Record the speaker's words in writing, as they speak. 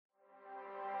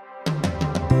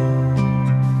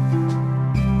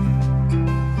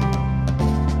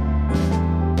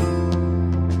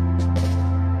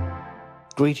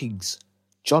Greetings,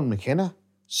 John McKenna,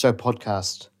 So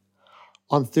Podcast.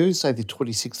 On Thursday, the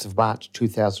 26th of March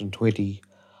 2020,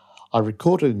 I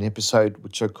recorded an episode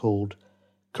which I called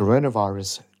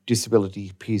Coronavirus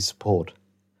Disability Peer Support.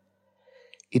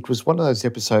 It was one of those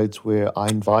episodes where I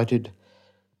invited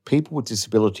people with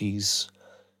disabilities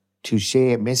to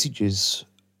share messages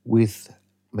with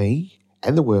me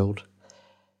and the world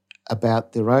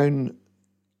about their own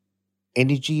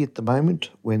energy at the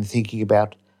moment when thinking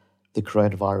about the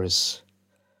coronavirus,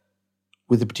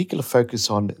 with a particular focus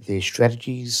on their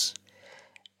strategies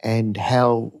and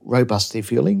how robust they're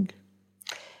feeling.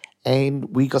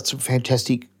 And we got some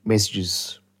fantastic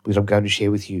messages which I'm going to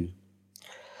share with you.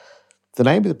 The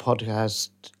name of the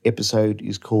podcast episode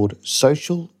is called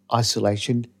Social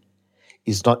Isolation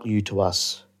is Not New to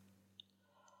Us.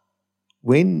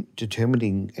 When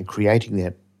determining and creating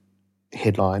that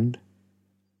headline,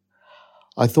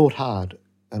 I thought hard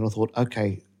and I thought,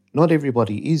 okay, not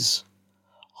everybody is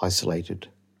isolated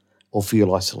or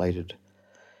feel isolated.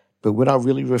 But when I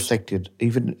really reflected,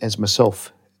 even as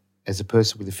myself, as a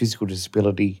person with a physical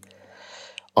disability,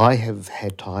 I have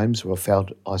had times where I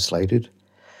felt isolated.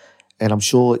 And I'm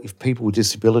sure if people with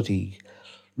disability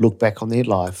look back on their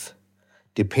life,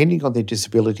 depending on their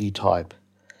disability type,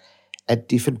 at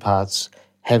different parts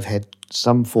have had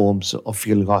some forms of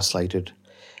feeling isolated.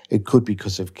 It could be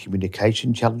because of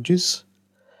communication challenges.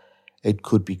 It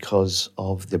could be because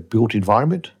of the built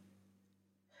environment.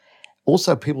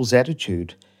 Also, people's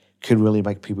attitude can really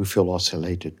make people feel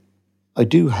isolated. I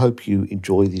do hope you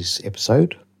enjoy this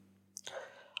episode.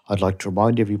 I'd like to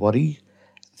remind everybody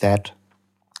that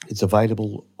it's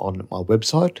available on my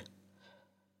website,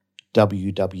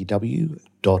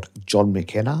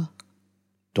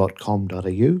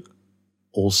 www.johnmckenna.com.au.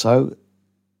 Also,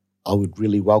 I would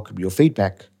really welcome your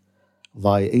feedback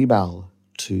via email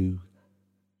to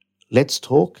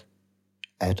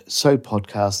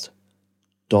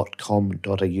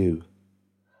letstalk@sopodcast.com.au.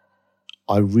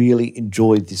 I really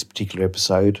enjoyed this particular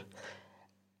episode,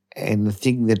 and the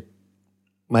thing that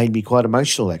made me quite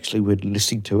emotional actually when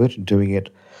listening to it and doing it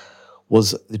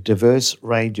was the diverse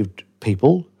range of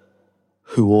people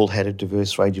who all had a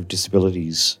diverse range of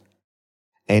disabilities.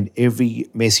 And every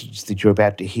message that you're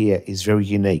about to hear is very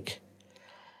unique.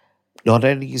 Not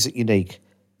only is it unique,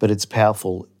 but it's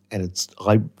powerful, and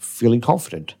I'm feeling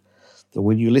confident that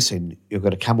when you listen, you're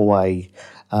going to come away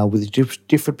with a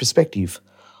different perspective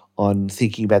on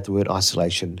thinking about the word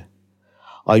isolation.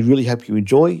 I really hope you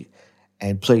enjoy,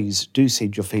 and please do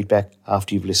send your feedback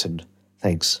after you've listened.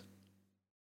 Thanks.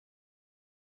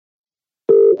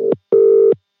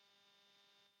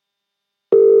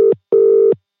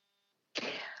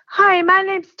 Hi, my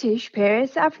name's Tish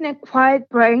Paris. I have an acquired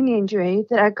brain injury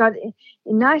that I got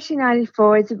in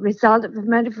 1994 as a result of a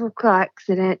motor vehicle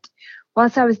accident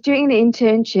whilst I was doing an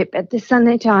internship at the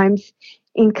Sunday Times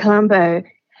in Colombo.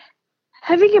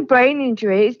 Having a brain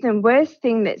injury is the worst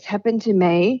thing that's happened to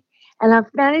me, and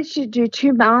I've managed to do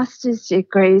 2 master's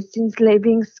degrees since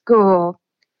leaving school.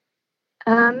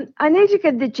 I need to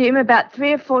go to the gym about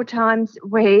 3 or 4 times a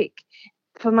week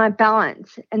for my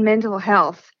balance and mental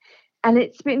health. And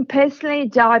it's been personally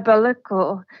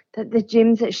diabolical that the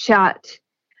gyms are shut.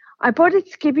 I bought a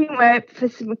skipping rope for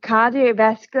some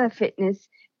cardiovascular fitness,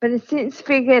 but have since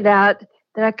figured out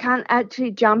that I can't actually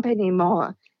jump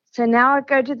anymore. So now I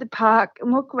go to the park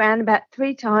and walk around about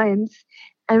 3 times,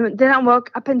 and then I walk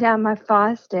up and down my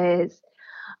 5 stairs.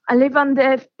 I live on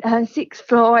the 6th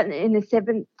floor in a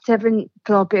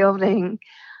 7th-floor building.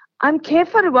 I'm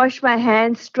careful to wash my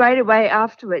hands straight away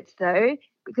afterwards, though,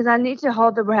 because I need to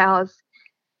hold the rails.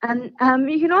 And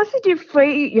you can also do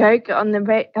free yoga on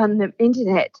the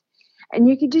internet, and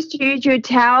you can just use your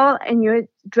towel and your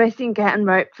dressing gown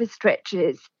rope for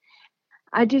stretches.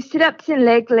 I do sit-ups and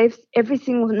leg lifts every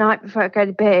single night before I go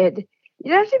to bed.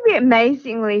 You don't have to be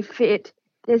amazingly fit.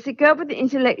 There's a girl with an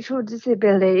intellectual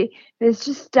disability who has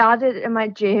just started at my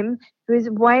gym who is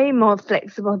way more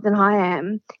flexible than I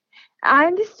am. I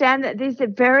understand that these are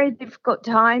very difficult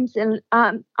times, and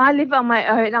I live on my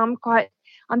own. I'm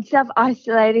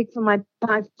self-isolating from my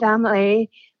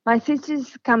family. My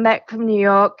sisters come back from New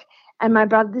York, and my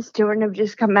brother's children have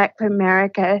just come back from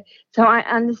America. So I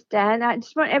understand. I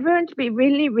just want everyone to be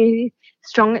really, really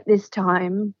strong at this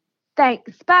time.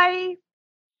 Thanks. Bye.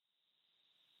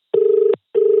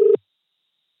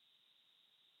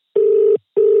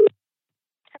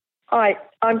 Hi,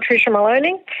 I'm Tricia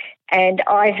Maloney, and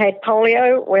I had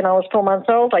polio when I was 4 months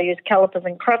old. I used calipers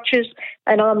and crutches,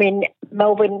 and I'm in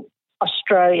Melbourne,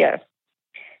 Australia.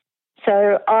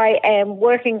 So I am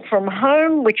working from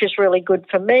home, which is really good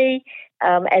for me,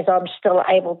 as I'm still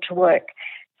able to work.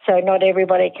 So not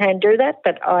everybody can do that,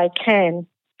 but I can.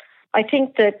 I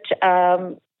think that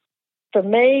for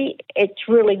me, it's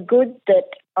really good that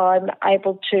I'm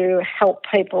able to help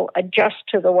people adjust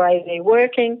to the way they're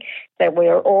working, that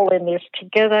we're all in this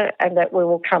together, and that we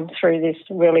will come through this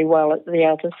really well at the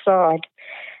other side.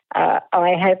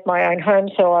 I have my own home,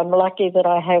 so I'm lucky that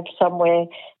I have somewhere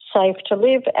safe to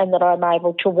live and that I'm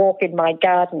able to walk in my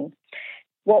garden.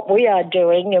 What we are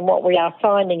doing and what we are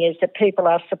finding is that people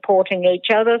are supporting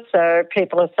each other. So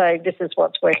people are saying, this is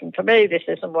what's working for me, this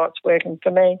isn't what's working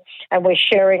for me, and we're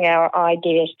sharing our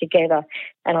ideas together.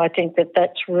 And I think that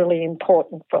that's really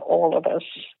important for all of us.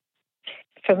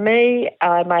 For me,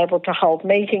 I'm able to hold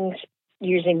meetings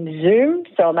using Zoom,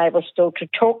 so I'm able still to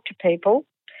talk to people.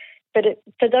 But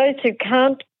for those who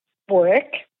can't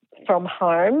work from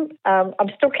home, I'm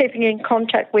still keeping in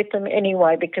contact with them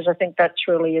anyway, because I think that's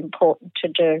really important to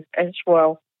do as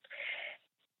well.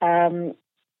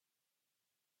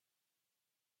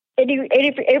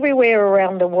 Everywhere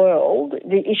around the world,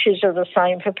 the issues are the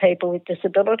same for people with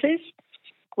disabilities.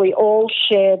 We all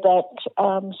share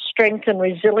that strength and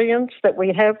resilience that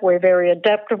we have. We're very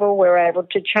adaptable. We're able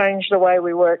to change the way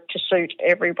we work to suit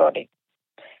everybody.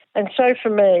 And so for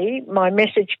me, my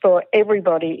message for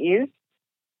everybody is,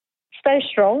 stay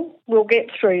strong. We'll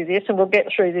get through this, and we'll get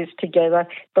through this together,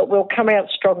 but we'll come out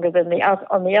stronger than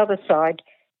on the other side,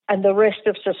 and the rest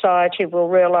of society will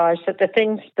realise that the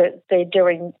things that they're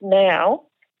doing now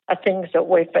are things that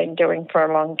we've been doing for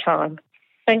a long time.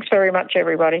 Thanks very much,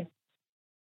 everybody.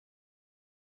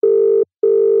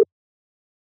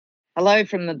 Hello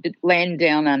from the land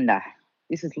down under.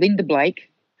 This is Linda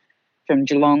Blake from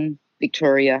Geelong,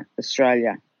 Victoria,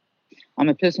 Australia. I'm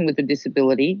a person with a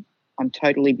disability. I'm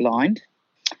totally blind,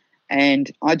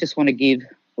 and I just want to give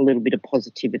a little bit of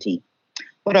positivity.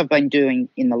 What I've been doing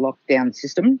in the lockdown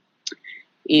system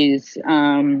is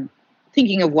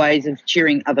thinking of ways of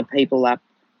cheering other people up,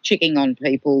 checking on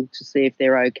people to see if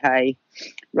they're okay,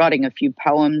 writing a few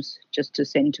poems just to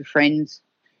send to friends.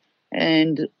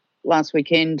 And last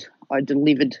weekend I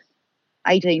delivered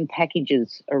 18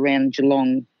 packages around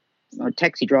Geelong. A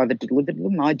taxi driver delivered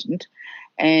them, I didn't,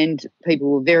 and people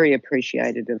were very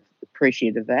appreciative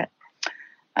of that.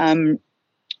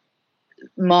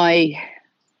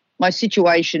 My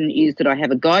situation is that I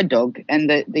have a guide dog, and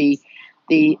the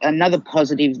another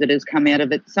positive that has come out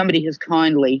of it, somebody has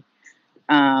kindly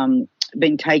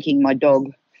been taking my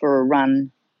dog for a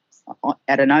run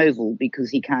at an oval because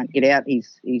he can't get out.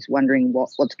 He's wondering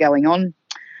what's going on.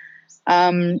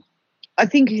 I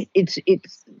think it's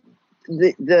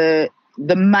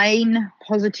the main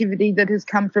positivity that has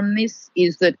come from this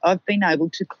is that I've been able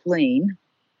to clean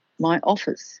my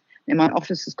office. Now, my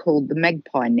office is called the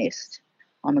Magpie Nest.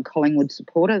 I'm a Collingwood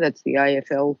supporter. That's the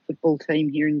AFL football team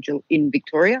here in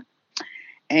Victoria.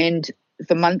 And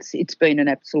for months, it's been an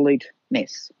absolute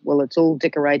mess. Well, it's all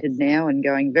decorated now and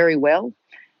going very well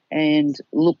and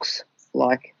looks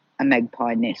like a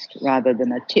magpie nest rather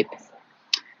than a tip.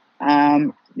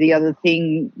 The other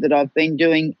thing that I've been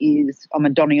doing is I'm a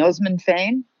Donny Osmond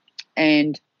fan,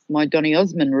 and my Donny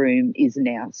Osmond room is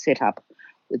now set up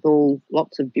with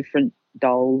lots of different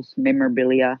dolls,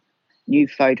 memorabilia, new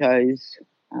photos,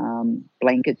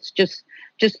 blankets, just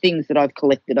things that I've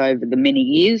collected over the many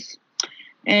years.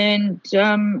 And,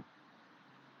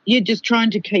 just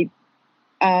trying to keep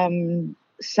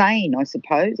sane, I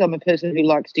suppose. I'm a person who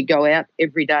likes to go out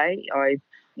every day. I'm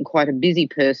quite a busy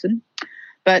person,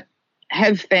 but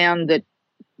have found that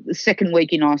the second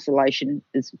week in isolation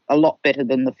is a lot better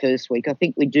than the first week. I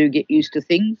think we do get used to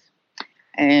things,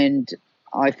 and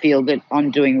I feel that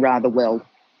I'm doing rather well.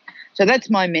 So that's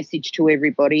my message to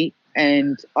everybody,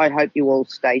 and I hope you all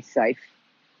stay safe.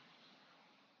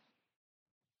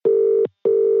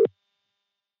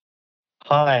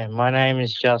 Hi, my name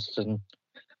is Justin.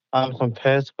 I'm from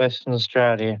Perth, Western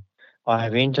Australia. I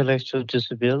have intellectual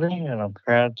disability, and I'm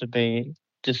proud to be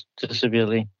this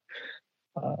disability.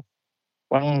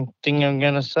 One thing I'm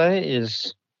going to say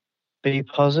is be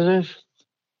positive,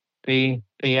 be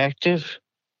active,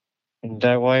 and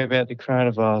don't worry about the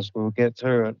coronavirus. We'll get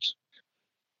through it.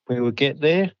 We will get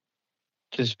there.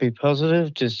 Just be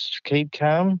positive, just keep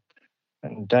calm,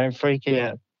 and don't freak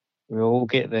out. We'll all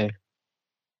get there.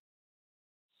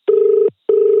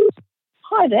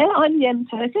 Hi there, I'm Yen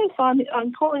Perkins.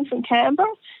 I'm calling from Canberra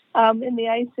in the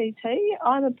ACT.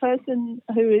 I'm a person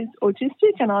who is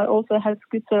autistic, and I also have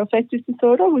schizoaffective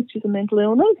disorder, which is a mental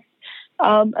illness.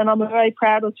 And I'm a very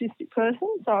proud autistic person,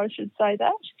 so I should say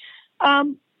that.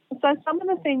 So some of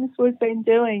the things we've been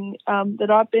doing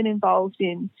that I've been involved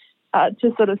in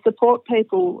to sort of support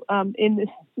people in this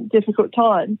difficult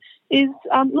time is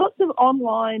lots of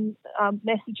online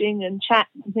messaging and chats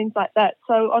and things like that.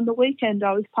 So on the weekend,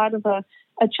 I was part of a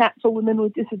chat for women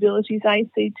with disabilities,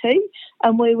 ACT,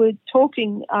 and we were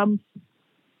talking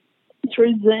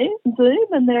through Zoom,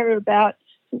 and there were about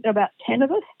 10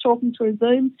 of us talking through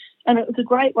Zoom, and it was a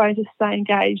great way to stay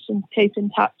engaged and keep in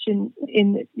touch in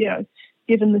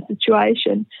given the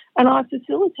situation. And I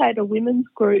facilitate a women's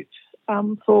group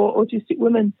for autistic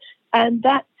women, and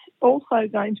that's also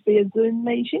going to be a Zoom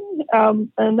meeting,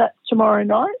 and that's tomorrow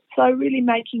night. So really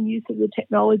making use of the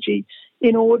technology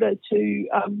in order to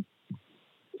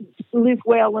live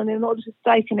well and in order to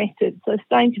stay connected. So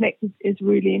staying connected is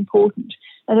really important.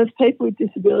 And as people with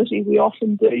disability, we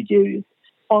often do use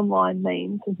online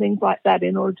means and things like that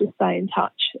in order to stay in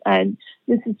touch. And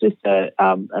this is just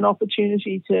an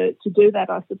opportunity to do that,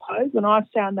 I suppose. And I've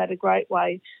found that a great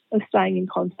way of staying in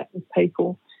contact with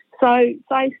people. So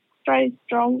stay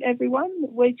strong, everyone.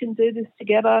 We can do this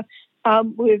together.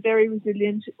 We're very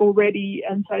resilient already,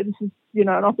 and so this is, an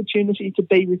opportunity to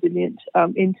be resilient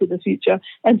into the future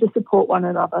and to support one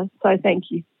another. So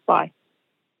thank you. Bye.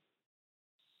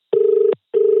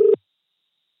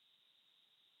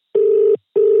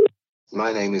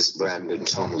 My name is Brandon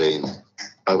Tomlin.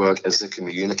 I work as a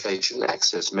communication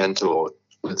access mentor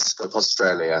with Scope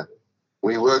Australia.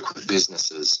 We work with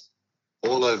businesses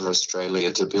all over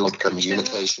Australia to build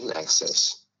communication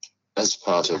access as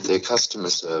part of their customer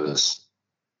service.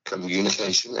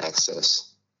 Communication access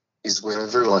is where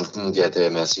everyone can get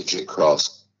their message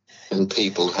across, and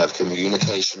people have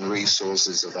communication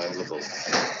resources available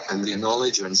and the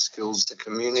knowledge and skills to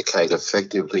communicate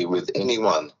effectively with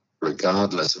anyone,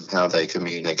 regardless of how they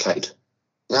communicate.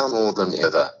 Now more than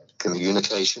ever,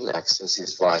 communication access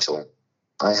is vital.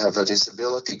 I have a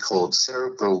disability called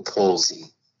cerebral palsy.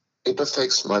 It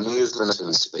affects my movement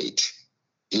and speech.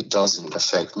 It doesn't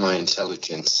affect my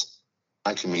intelligence.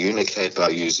 I communicate by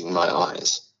using my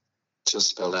eyes to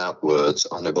spell out words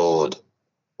on a board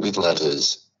with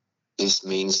letters. This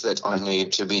means that I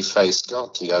need to be face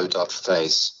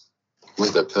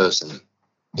with a person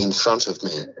in front of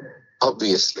me.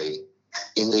 Obviously,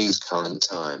 in these current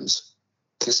times,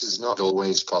 this is not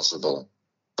always possible.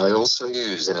 I also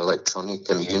use an electronic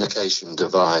communication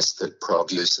device that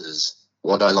produces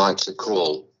what I like to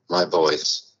call my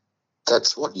voice.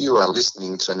 That's what you are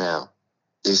listening to now.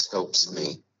 This helps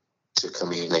me to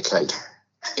communicate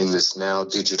in this now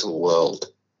digital world.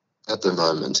 At the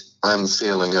moment, I'm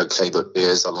feeling okay, but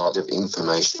there's a lot of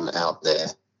information out there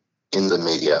in the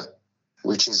media,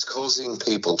 which is causing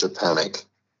people to panic.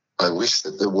 I wish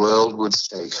that the world would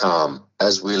stay calm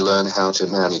as we learn how to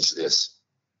manage this.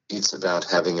 It's about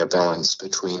having a balance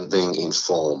between being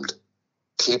informed,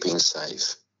 keeping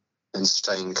safe, and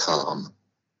staying calm.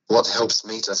 What helps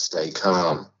me to stay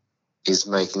calm is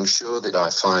making sure that I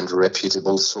find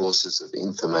reputable sources of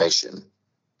information,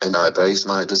 and I base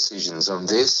my decisions on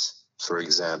this, for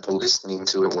example, listening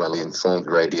to a well-informed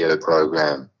radio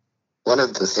program. One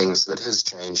of the things that has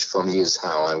changed for me is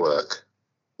how I work.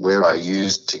 Where I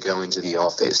used to go into the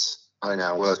office, I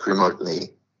now work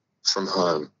remotely from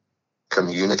home.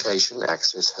 Communication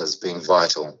access has been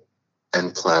vital,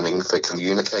 and planning for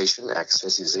communication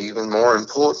access is even more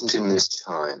important in this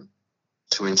time,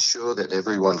 to ensure that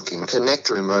everyone can connect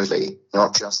remotely,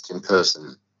 not just in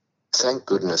person. Thank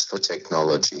goodness for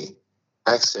technology.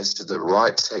 Access to the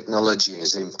right technology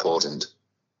is important.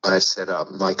 I set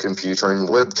up my computer and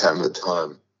webcam at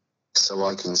home, so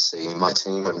I can see my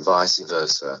team and vice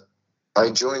versa. I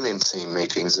join in team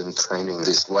meetings and training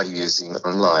this way using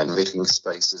online meeting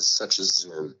spaces such as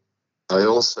Zoom. I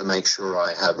also make sure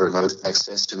I have remote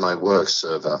access to my work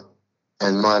server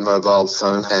and my mobile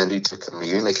phone handy to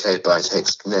communicate by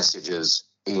text messages,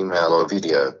 email or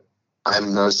video.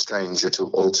 I'm no stranger to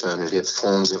alternative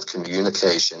forms of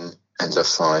communication and to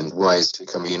find ways to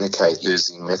communicate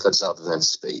using methods other than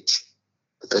speech.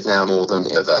 But now more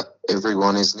than ever,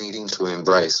 everyone is needing to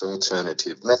embrace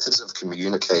alternative methods of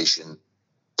communication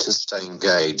to stay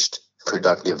engaged,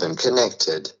 productive and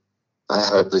connected. I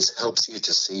hope this helps you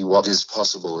to see what is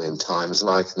possible in times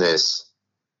like this.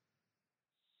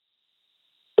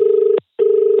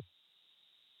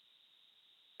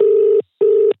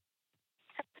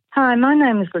 Hi, my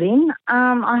name is Lynn.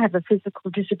 I have a physical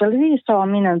disability, so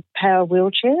I'm in a power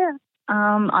wheelchair.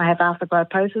 I have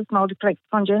arthrogryposis multiplex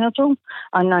congenital.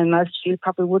 I know most of you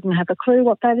probably wouldn't have a clue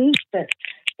what that is, but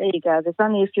there you go. There's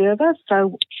only a few of us,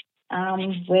 so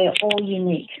we're all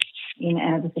unique in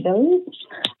our disabilities.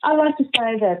 I like to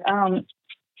say that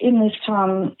in this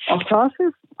time of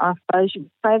crisis, I suppose you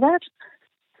could say that,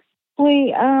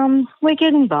 we're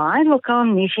getting by. Look,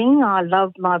 I'm knitting. I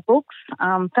love my books.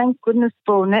 Thank goodness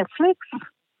for Netflix.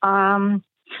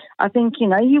 I think,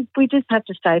 we just have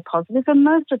to stay positive. And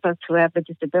most of us who have a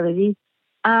disability,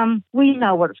 we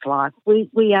know what it's like.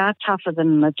 We are tougher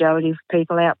than the majority of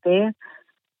people out there.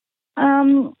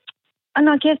 And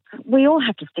I guess we all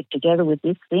have to stick together with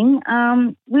this thing.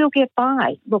 We'll get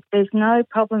by. Look, there's no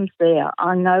problems there.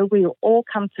 I know we'll all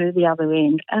come through the other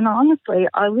end. And honestly,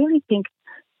 I really think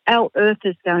our Earth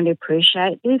is going to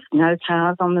appreciate this. No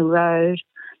cars on the road,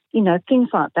 things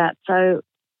like that. So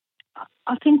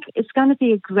I think it's going to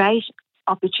be a great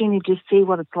opportunity to see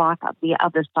what it's like up the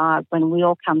other side when we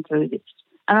all come through this.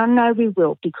 And I know we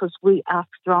will, because we are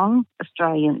strong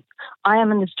Australians. I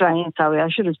am an Australian, sorry, I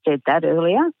should have said that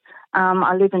earlier.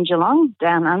 I live in Geelong,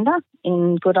 down under,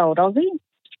 in good old Aussie.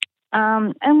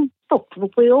 And look,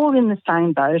 we're all in the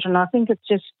same boat, and I think it's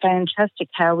just fantastic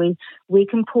how we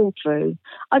can pull through.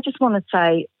 I just want to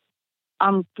say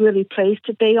I'm really pleased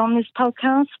to be on this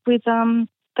podcast with,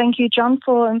 thank you, John,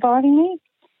 for inviting me.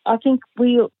 I think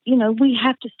we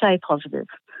have to stay positive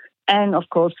and, of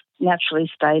course,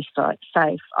 naturally stay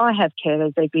safe. I have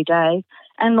carers every day,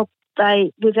 and look,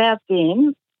 without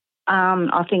them,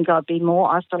 I think I'd be more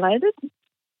isolated.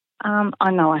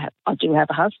 I know I do have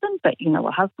a husband, but you know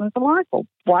what husbands are like, or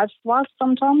wives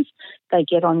sometimes. They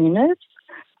get on your nerves.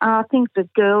 I think the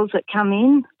girls that come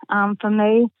in, for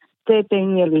me, they've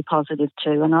been really positive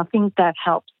too, and I think that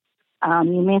helps your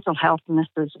mental healthness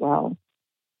as well.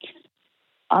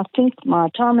 I think my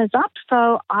time is up,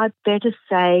 so I'd better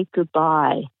say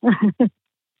goodbye.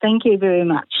 Thank you very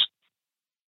much.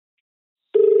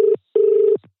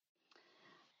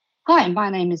 Hi, my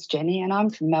name is Jenny and I'm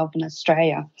from Melbourne,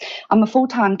 Australia. I'm a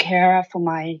full-time carer for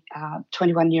my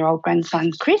 21-year-old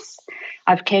grandson, Chris.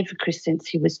 I've cared for Chris since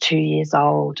he was 2 years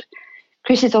old.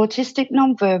 Chris is autistic,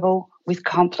 non-verbal, with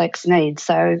complex needs,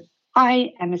 so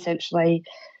I am essentially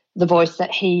the voice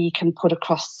that he can put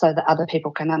across so that other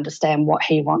people can understand what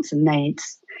he wants and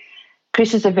needs.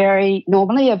 Chris is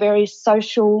normally a very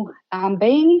social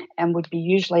being and would be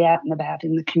usually out and about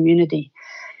in the community.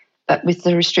 But with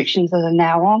the restrictions that are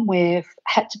now on, we've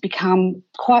had to become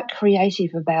quite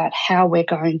creative about how we're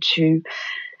going to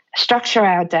structure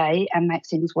our day and make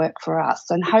things work for us.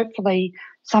 And hopefully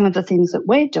some of the things that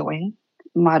we're doing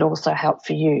might also help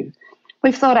for you.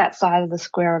 We've thought outside of the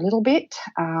square a little bit.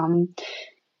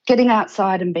 Getting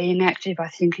outside and being active, I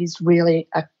think, is really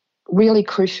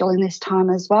crucial in this time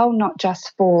as well, not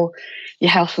just for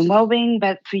your health and well-being,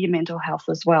 but for your mental health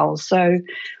as well. So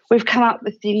we've come up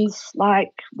with things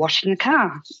like washing the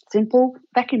car, simple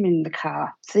vacuuming the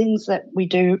car, things that we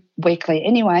do weekly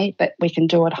anyway, but we can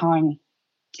do at home.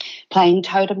 Playing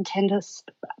totem tennis,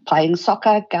 playing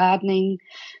soccer, gardening,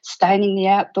 staining the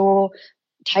outdoor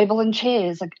table and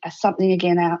chairs, something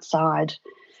again outside.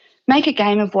 Make a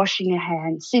game of washing your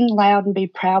hands. Sing loud and be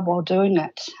proud while doing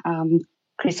it.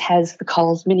 Chris has the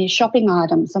Coles mini shopping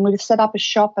items, and we've set up a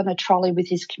shop and a trolley with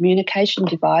his communication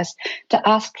device to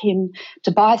ask him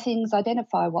to buy things,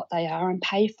 identify what they are and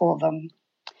pay for them.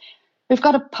 We've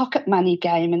got a pocket money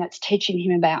game, and it's teaching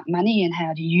him about money and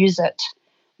how to use it.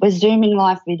 We're Zooming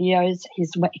live videos,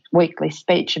 his weekly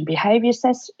speech and behaviour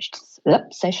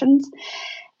sessions,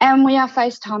 and we are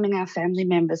FaceTiming our family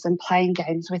members and playing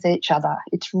games with each other.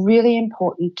 It's really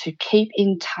important to keep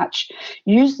in touch.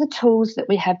 Use the tools that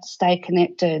we have to stay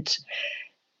connected.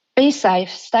 Be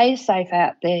safe, stay safe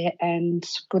out there, and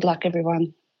good luck,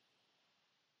 everyone.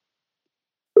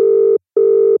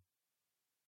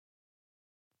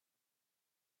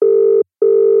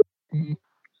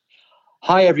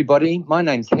 Hi, everybody. My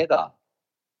name's Heather.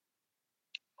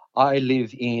 I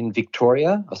live in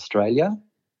Victoria, Australia,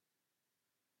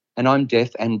 and I'm deaf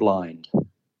and blind.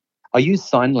 I use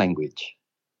sign language.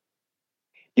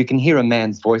 You can hear a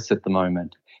man's voice at the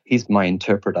moment. He's my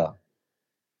interpreter.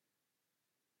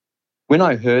 When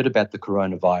I heard about the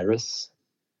coronavirus,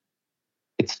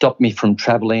 it stopped me from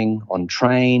travelling on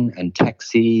train and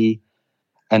taxi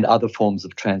and other forms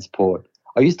of transport.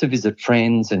 I used to visit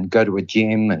friends and go to a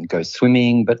gym and go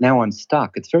swimming, but now I'm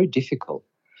stuck. It's very difficult.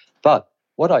 But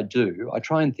what I do, I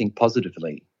try and think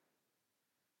positively.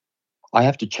 I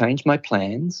have to change my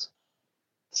plans,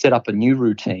 set up a new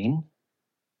routine,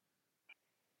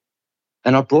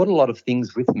 and I brought a lot of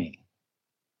things with me,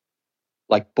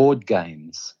 like board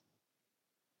games,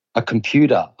 a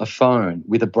computer, a phone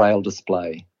with a braille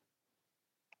display.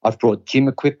 I've brought gym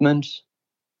equipment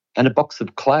and a box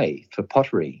of clay for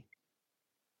pottery.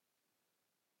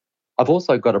 I've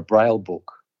also got a braille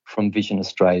book from Vision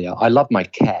Australia. I love my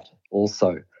cat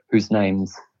also, whose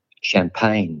name's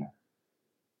Champagne.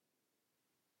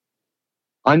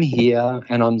 I'm here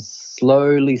and I'm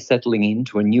slowly settling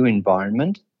into a new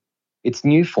environment. It's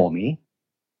new for me.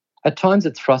 At times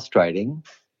it's frustrating,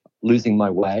 losing my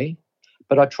way,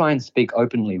 but I try and speak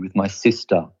openly with my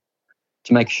sister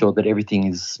to make sure that everything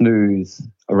is smooth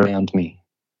around me.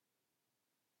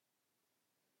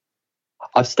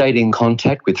 I've stayed in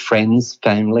contact with friends,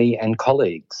 family and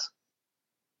colleagues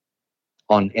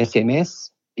on SMS,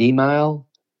 email,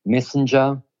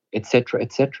 Messenger, etc.,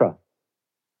 etc.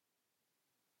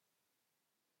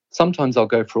 Sometimes I'll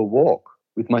go for a walk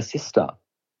with my sister.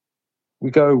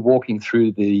 We go walking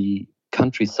through the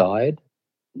countryside,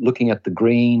 looking at the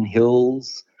green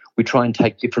hills. We try and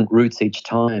take different routes each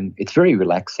time. It's very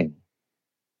relaxing.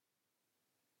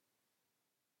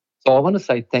 So I want to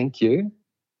say thank you.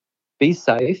 Be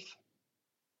safe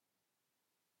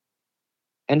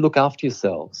and look after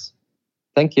yourselves.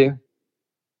 Thank you.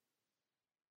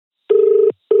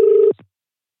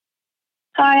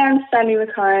 Hi, I'm Sammy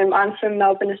McComb. I'm from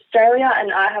Melbourne, Australia,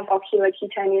 and I have ocular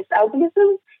cutaneous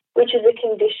albinism, which is a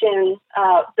condition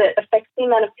that affects the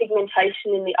amount of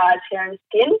pigmentation in the eye, hair and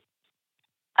skin.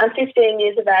 I'm 15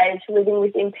 years of age, living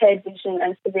with impaired vision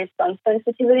and severe sun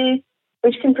sensitivity,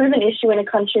 which can prove an issue in a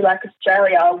country like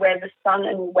Australia, where the sun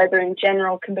and weather in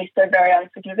general can be so very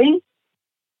unforgiving.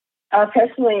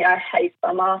 Personally, I hate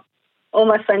summer. All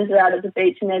my friends are out at the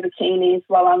beach in their bikinis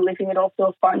while I'm living it all through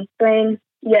a phone screen.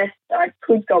 Yes, I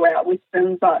could go out with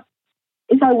them, but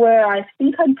if I were, I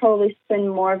think I'd probably spend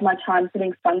more of my time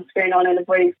putting sunscreen on and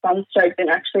avoiding sunstroke than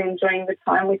actually enjoying the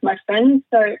time with my friends.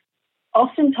 So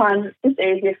oftentimes it's just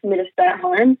easier for me to stay at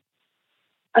home.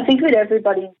 I think that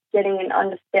everybody's getting an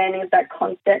understanding of that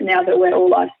concept now that we're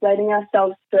all isolating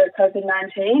ourselves for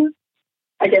COVID-19.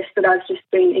 I guess that I've just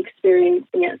been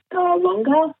experiencing it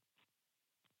longer.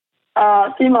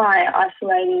 Through my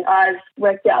isolating, I've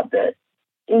worked out that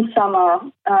in summer,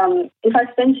 if I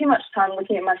spend too much time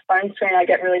looking at my phone screen, I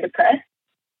get really depressed.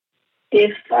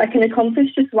 If I can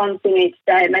accomplish just one thing each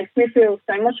day, it makes me feel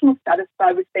so much more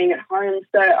satisfied with being at home.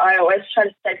 So I always try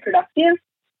to stay productive.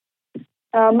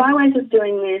 My ways of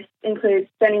doing this include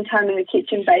spending time in the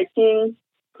kitchen baking,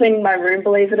 cleaning my room,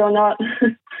 believe it or not,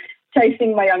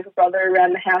 chasing my younger brother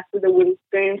around the house with a wooden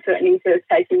spoon, threatening to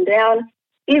take him down,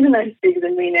 even though he's bigger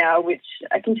than me now, which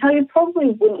I can tell you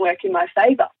probably wouldn't work in my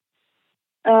favour.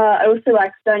 I also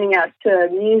like zoning out to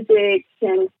music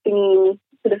and singing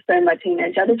to defend my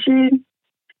teenage attitude.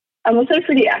 I'm also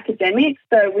pretty academic,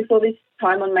 so with all this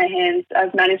time on my hands,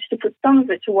 I've managed to put some of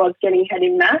it towards getting ahead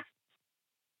in maths,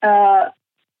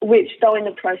 which, though in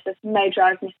the process may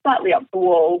drive me slightly up the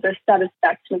wall, the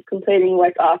satisfaction of completing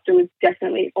work afterwards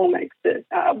definitely all makes it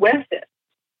worth it.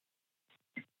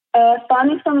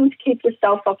 Finding something to keep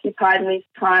yourself occupied in these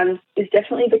times is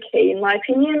definitely the key, in my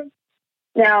opinion.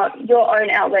 Now, your own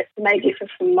outlets may differ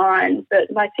from mine, but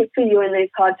my tip for you in these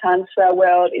hard times for our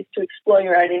world is to explore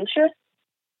your own interests.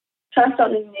 Try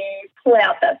something new, pull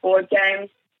out that board game,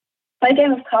 play a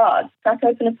game of cards, crack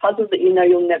open a puzzle that you know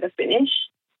you'll never finish.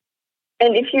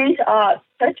 And if you're into art,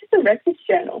 purchase a reference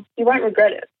journal. You won't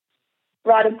regret it.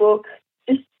 Write a book,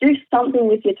 just do something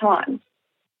with your time.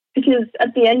 Because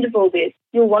at the end of all this,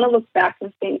 you'll want to look back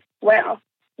and think, wow,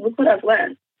 look what I've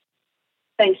learned.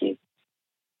 Thank you.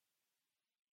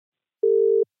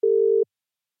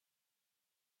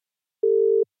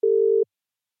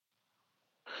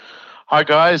 Hi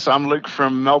guys, I'm Luke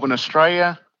from Melbourne,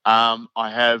 Australia. I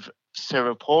have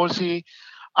cerebral palsy.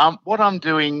 What I'm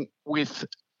doing with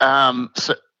to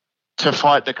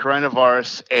fight the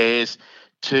coronavirus is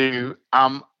to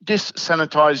just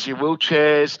sanitize your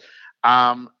wheelchairs.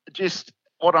 Just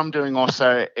what I'm doing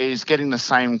also is getting the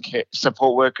same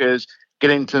support workers,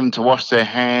 getting them to wash their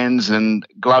hands and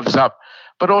gloves up,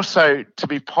 but also to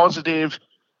be positive.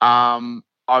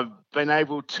 I've been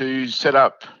able to set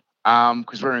up,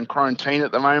 because we're in quarantine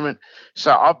at the moment,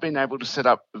 so I've been able to set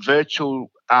up virtual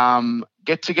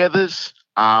get-togethers,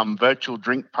 virtual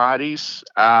drink parties.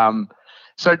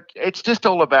 So it's just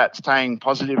all about staying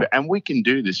positive, and we can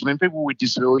do this. I mean, people with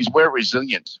disabilities, we're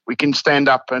resilient. We can stand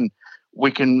up and we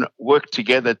can work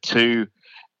together to.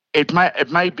 It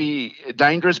may be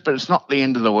dangerous, but it's not the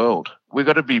end of the world. We've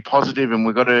got to be positive and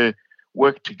we've got to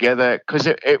work together, because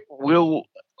it will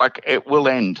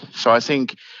end. So I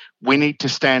think we need to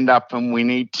stand up and we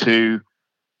need to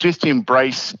just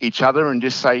embrace each other and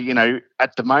just say,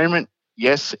 at the moment,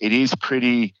 yes, it is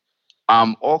pretty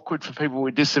awkward for people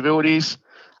with disabilities,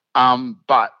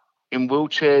 but in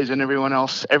wheelchairs and everyone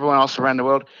else around the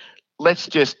world, let's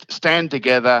just stand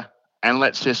together and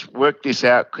let's just work this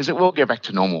out, because it will get back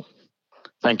to normal.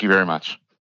 Thank you very much.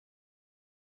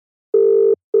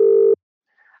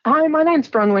 Hi, my name's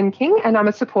Bronwyn King and I'm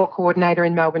a support coordinator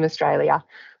in Melbourne, Australia.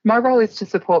 My role is to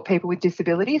support people with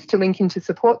disabilities to link into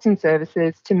supports and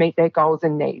services to meet their goals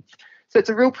and needs. So it's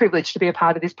a real privilege to be a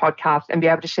part of this podcast and be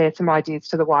able to share some ideas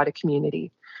to the wider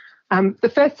community.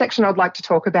 The first section I'd like to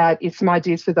talk about is some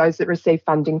ideas for those that receive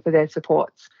funding for their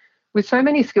supports. With so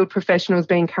many skilled professionals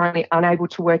being currently unable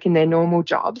to work in their normal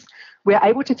jobs, we're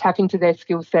able to tap into their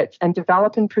skill sets and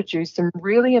develop and produce some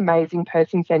really amazing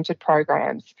person-centred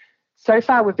programs. So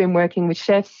far, we've been working with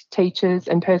chefs, teachers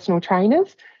and personal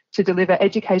trainers to deliver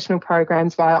educational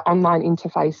programs via online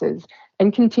interfaces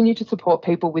and continue to support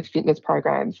people with fitness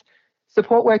programs.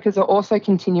 Support workers are also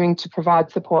continuing to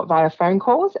provide support via phone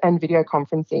calls and video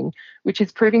conferencing, which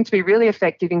is proving to be really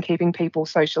effective in keeping people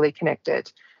socially connected.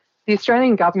 The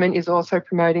Australian government is also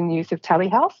promoting the use of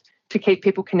telehealth to keep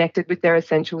people connected with their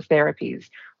essential therapies.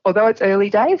 Although it's early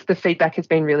days, the feedback has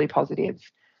been really positive.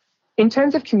 In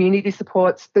terms of community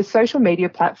supports, the social media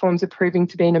platforms are proving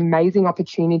to be an amazing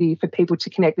opportunity for people to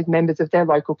connect with members of their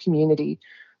local community.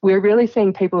 We're really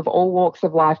seeing people of all walks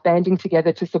of life banding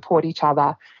together to support each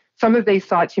other. Some of these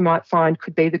sites you might find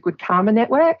could be the Good Karma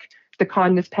Network, the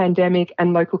Kindness Pandemic,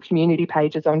 and local community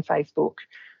pages on Facebook.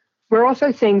 We're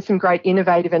also seeing some great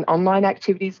innovative and online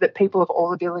activities that people of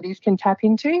all abilities can tap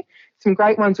into. Some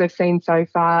great ones we've seen so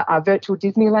far are virtual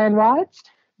Disneyland rides,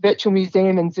 virtual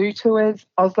museum and zoo tours,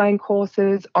 Auslan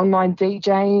courses, online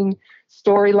DJing,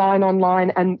 storyline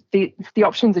online, and the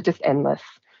options are just endless.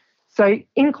 So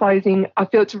in closing, I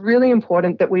feel it's really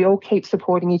important that we all keep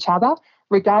supporting each other,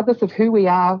 regardless of who we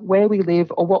are, where we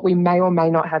live, or what we may or may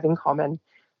not have in common.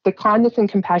 The kindness and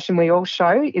compassion we all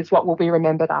show is what will be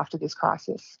remembered after this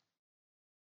crisis.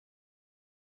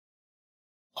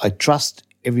 I trust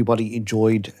everybody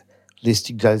enjoyed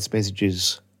listening to those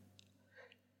messages.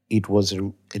 It was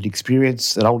an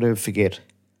experience that I'll never forget,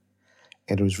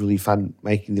 and it was really fun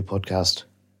making the podcast.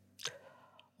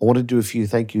 I want to do a few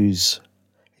thank yous,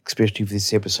 especially for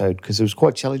this episode, because it was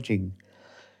quite challenging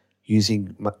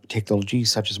using technology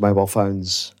such as mobile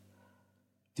phones.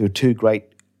 There were two great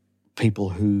people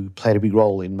who played a big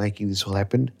role in making this all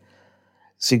happen,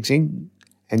 Sing Sing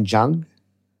and Jung,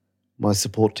 my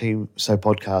support team, So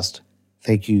Podcast.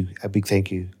 Thank you, a big thank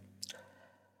you.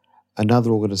 Another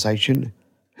organisation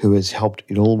who has helped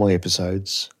in all my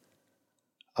episodes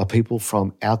are people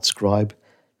from Outscribe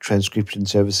Transcription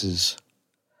Services.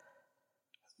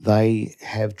 They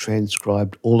have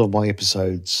transcribed all of my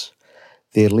episodes.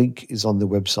 Their link is on the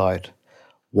website.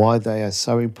 Why they are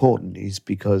so important is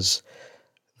because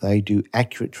they do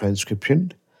accurate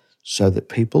transcription so that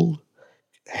people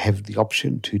have the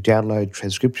option to download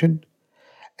transcription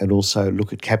and also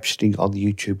look at captioning on the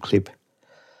YouTube clip.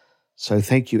 So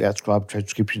thank you, Outscribe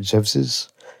Transcription Services,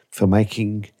 for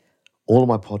making all of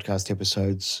my podcast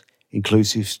episodes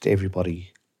inclusive to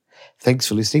everybody. Thanks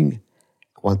for listening.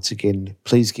 Once again,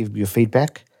 please give me your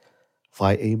feedback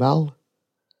via email,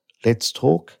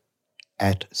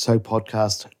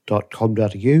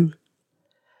 letstalk@sopodcast.com.au,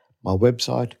 my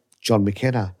website,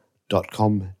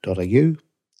 johnmckenna.com.au.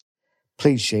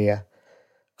 Please share,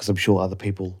 because I'm sure other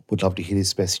people would love to hear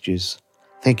these messages.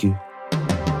 Thank you.